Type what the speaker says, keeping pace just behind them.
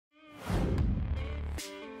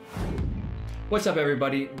What's up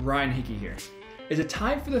everybody, Ryan Hickey here. Is it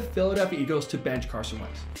time for the Philadelphia Eagles to bench Carson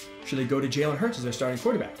Wentz? Should they go to Jalen Hurts as their starting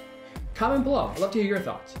quarterback? Comment below, I'd love to hear your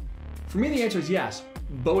thoughts. For me the answer is yes,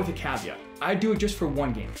 but with a caveat. I'd do it just for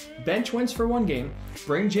one game. Bench Wentz for one game,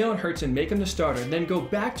 bring Jalen Hurts and make him the starter, and then go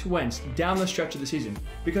back to Wentz down the stretch of the season.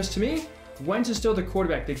 Because to me, Wentz is still the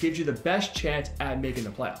quarterback that gives you the best chance at making the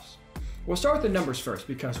playoffs. We'll start with the numbers first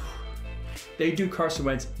because they do Carson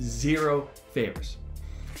Wentz zero favors.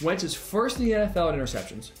 Wentz is first in the NFL in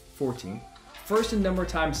interceptions, 14. First in number of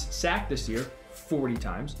times sacked this year, 40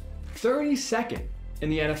 times. 32nd in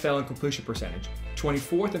the NFL in completion percentage,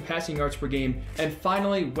 24th in passing yards per game, and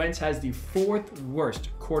finally, Wentz has the 4th worst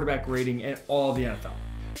quarterback rating in all of the NFL.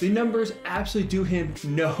 The numbers absolutely do him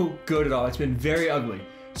no good at all. It's been very ugly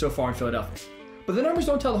so far in Philadelphia. But the numbers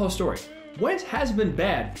don't tell the whole story. Wentz has been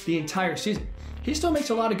bad the entire season. He still makes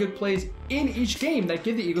a lot of good plays in each game that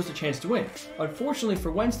give the Eagles a chance to win. Unfortunately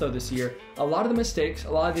for Wentz though this year, a lot of the mistakes, a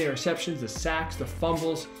lot of the interceptions, the sacks, the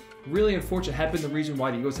fumbles, really unfortunate have been the reason why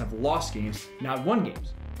the Eagles have lost games, not won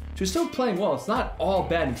games. So he's still playing well. It's not all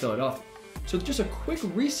bad in Philadelphia. So just a quick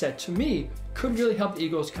reset to me could really help the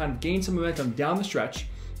Eagles kind of gain some momentum down the stretch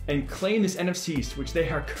and claim this NFC East, which they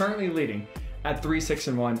are currently leading at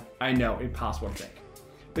 3-6-1. I know, impossible to think.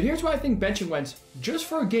 But here's why I think benching Wentz just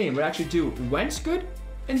for a game would actually do Wentz good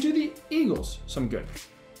and do the Eagles some good.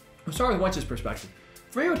 I'll start with Wentz's perspective.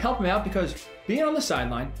 For me, it would help him out because being on the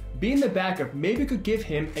sideline, being the backup, maybe could give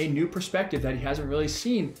him a new perspective that he hasn't really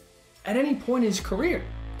seen at any point in his career.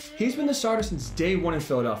 He's been the starter since day one in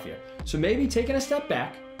Philadelphia. So maybe taking a step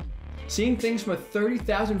back, seeing things from a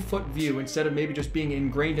 30,000-foot view instead of maybe just being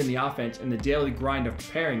ingrained in the offense and the daily grind of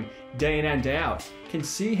preparing day in and day out, can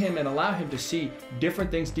see him and allow him to see different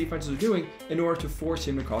things defenses are doing in order to force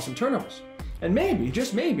him to cause some turnovers. And maybe,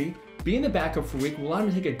 just maybe, being the backup for a week will allow him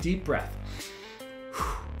to take a deep breath,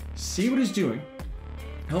 see what he's doing,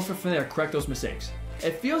 and hopefully from there correct those mistakes.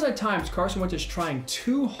 It feels at times Carson Wentz is trying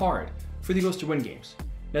too hard for the Eagles to win games.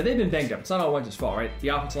 Now they've been banged up. It's not all Wentz's fault, right? The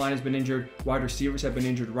offensive line has been injured, wide receivers have been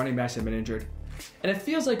injured, running backs have been injured. And it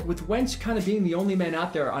feels like with Wentz kind of being the only man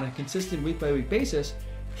out there on a consistent week-by-week basis,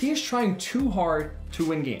 he is trying too hard to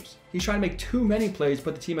win games. He's trying to make too many plays,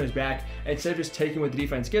 put the team on his back, instead of just taking what the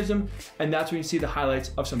defense gives him, and that's when you see the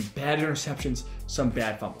highlights of some bad interceptions, some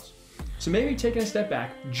bad fumbles. So maybe taking a step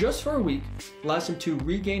back just for a week allows him to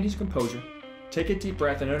regain his composure, take a deep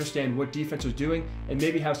breath and understand what defense is doing, and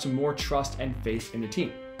maybe have some more trust and faith in the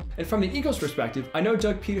team. And from the Eagles' perspective, I know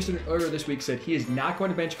Doug Peterson earlier this week said he is not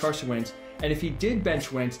going to bench Carson Wentz, and if he did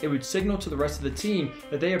bench Wentz, it would signal to the rest of the team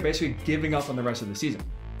that they are basically giving up on the rest of the season.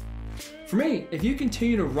 For me, if you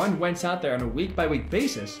continue to run Wentz out there on a week-by-week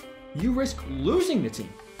basis, you risk losing the team.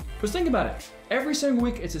 Because think about it, every single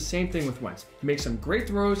week it's the same thing with Wentz. He makes some great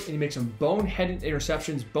throws and he makes some boneheaded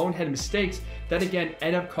interceptions, boneheaded mistakes that again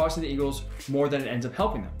end up costing the Eagles more than it ends up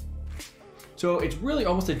helping them. So it's really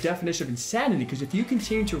almost a definition of insanity because if you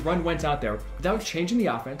continue to run Wentz out there without changing the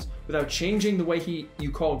offense, without changing the way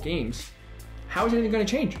you call games, how is anything going to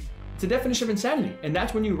change? It's a definition of insanity, and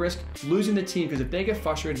that's when you risk losing the team because if they get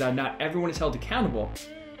frustrated that not everyone is held accountable,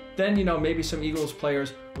 then maybe some Eagles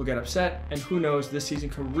players will get upset, and who knows, this season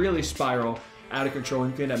could really spiral out of control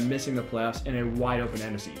and you could end up missing the playoffs in a wide open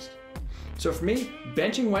NFC East. So for me,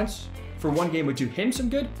 benching Wentz for one game would do him some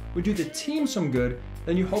good, would do the team some good,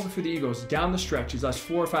 then you hope for the Eagles down the stretch, these last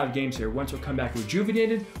 4 or 5 games here, Wentz will come back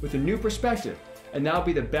rejuvenated with a new perspective, and that'll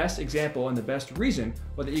be the best example and the best reason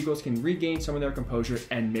why the Eagles can regain some of their composure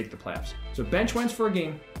and make the playoffs. So bench Wentz for a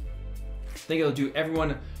game. I think it'll do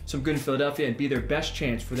everyone some good in Philadelphia and be their best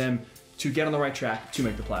chance for them to get on the right track to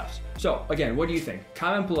make the playoffs. So again, what do you think?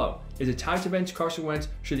 Comment below. Is it time to bench Carson Wentz?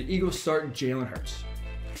 Should the Eagles start Jalen Hurts?